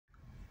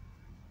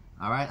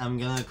Alright, I'm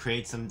gonna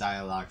create some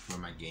dialogue for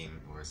my game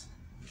or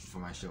for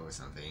my show or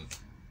something.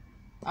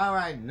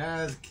 Alright,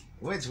 nerds,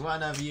 which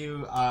one of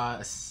you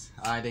I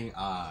think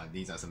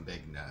these are some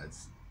big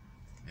nerds.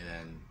 And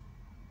then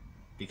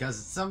because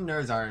some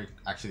nerds are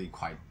actually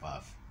quite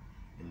buff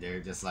and they're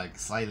just like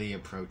slightly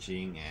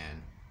approaching,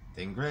 and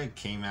then Greg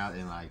came out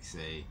and like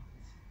say,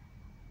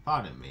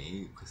 pardon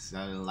me,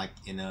 like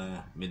in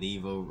a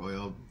medieval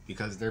royal,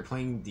 because they're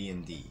playing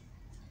D&D.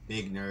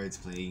 Big nerds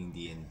playing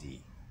D&D.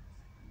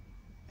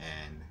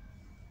 And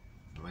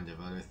a bunch of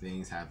other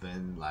things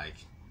happen, like,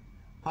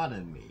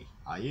 pardon me,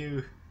 are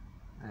you,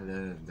 and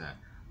then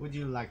would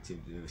you like to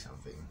do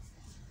something?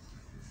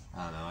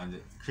 I don't know, I'm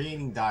just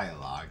creating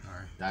dialogue.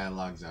 Alright.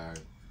 Dialogues are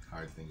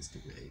hard things to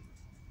create.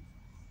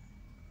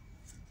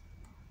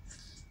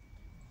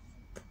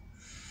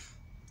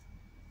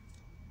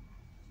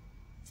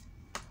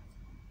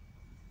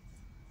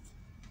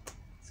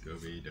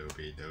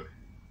 Scooby-Dooby-Doo,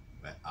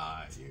 where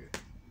are you?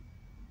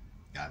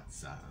 Got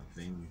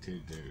something to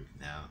do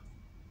now.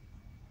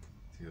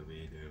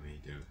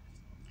 Scooby-Dooby-Doo,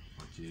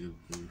 won't you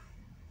prove?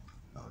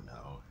 Oh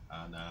no,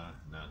 oh no,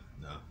 no,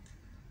 no.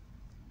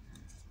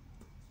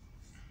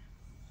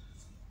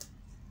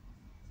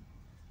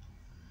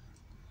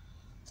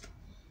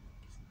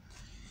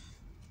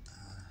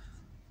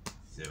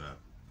 Zero.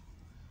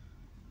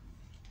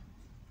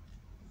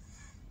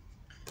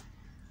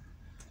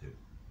 Two.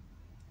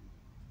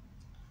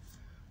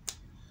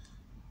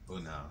 Oh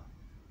no.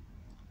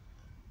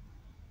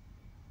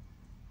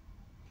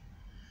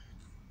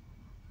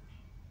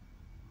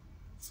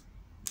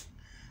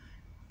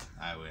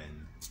 I win.